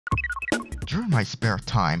During my spare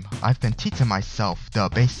time, I've been teaching myself the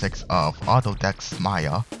basics of Autodesk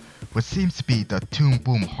Maya, which seems to be the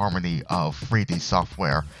tune-boom harmony of 3D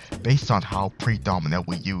software based on how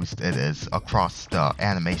predominantly used it is across the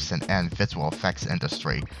animation and visual effects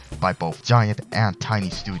industry by both giant and tiny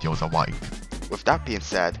studios alike. With that being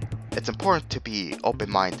said, it's important to be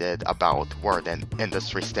open-minded about word and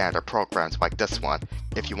industry standard programs like this one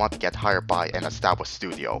if you want to get hired by an established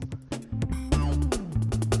studio.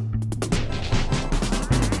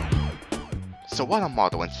 So what I'm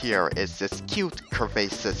modeling here is this cute,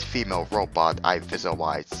 curvaceous female robot I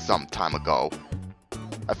visualized some time ago.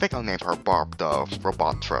 I think I'll name her Barb the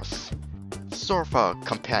Robotress. Sort of a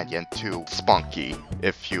companion to Spunky,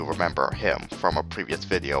 if you remember him from a previous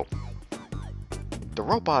video. The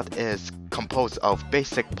robot is composed of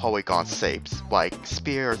basic polygon shapes, like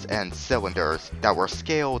spheres and cylinders that were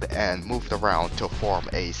scaled and moved around to form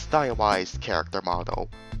a stylized character model.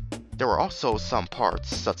 There were also some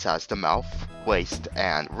parts, such as the mouth, waist,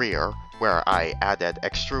 and rear, where I added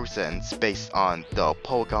extrusions based on the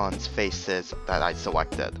polygons faces that I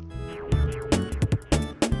selected.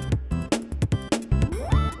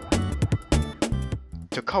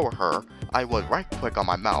 To color her, I would right-click on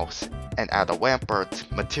my mouse and add a Lambert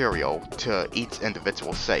material to each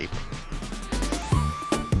individual shape.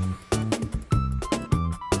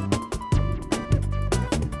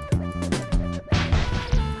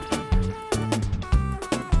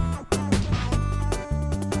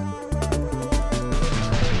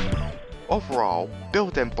 Overall,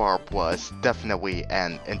 building Barb was definitely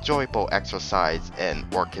an enjoyable exercise in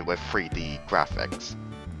working with 3D graphics.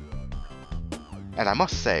 And I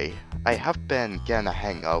must say, I have been getting a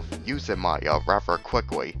hang of using Maya rather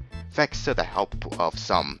quickly, thanks to the help of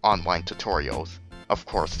some online tutorials. Of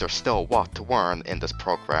course, there's still a lot to learn in this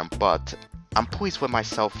program, but I'm pleased with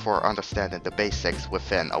myself for understanding the basics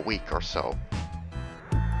within a week or so.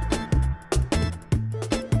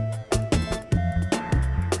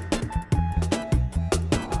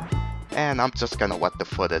 And I'm just gonna let the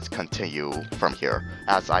footage continue from here,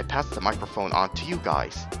 as I pass the microphone on to you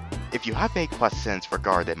guys. If you have any questions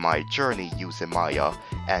regarding my journey using Maya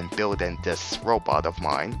and building this robot of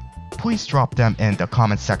mine, please drop them in the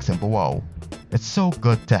comment section below. It's so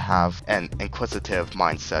good to have an inquisitive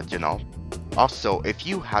mindset, you know. Also, if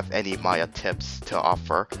you have any Maya tips to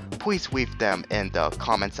offer, please leave them in the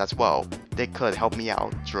comments as well. They could help me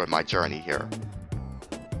out during my journey here.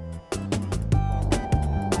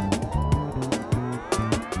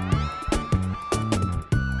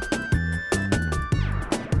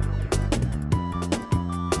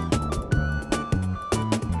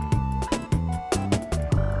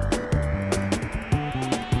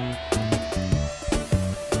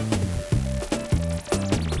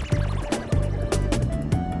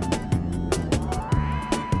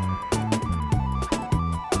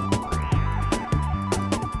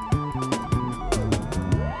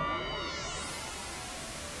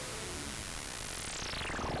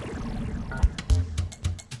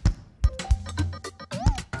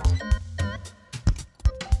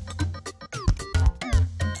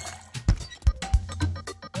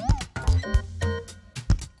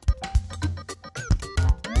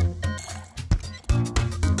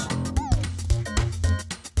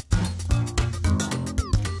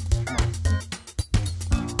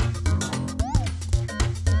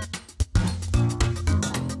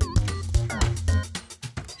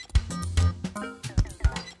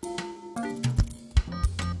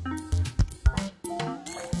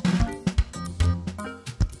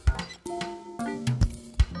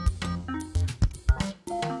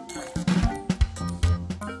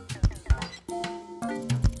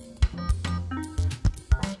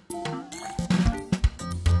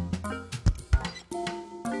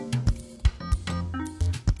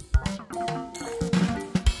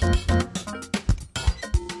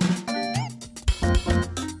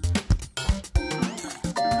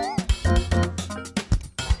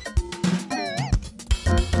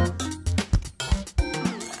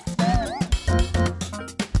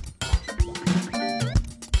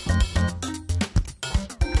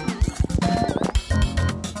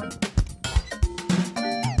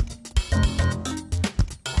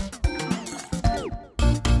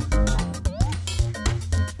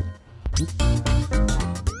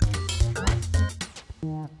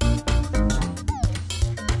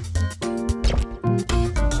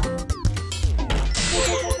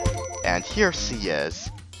 And here she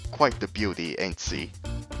is. Quite the beauty, ain't she?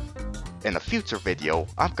 In a future video,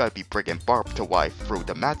 I'm gonna be bringing Barb to life through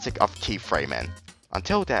the magic of keyframing.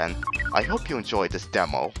 Until then, I hope you enjoyed this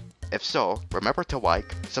demo. If so, remember to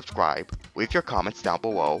like, subscribe, leave your comments down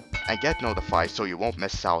below, and get notified so you won't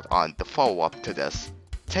miss out on the follow-up to this.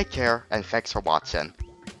 Take care and thanks for watching.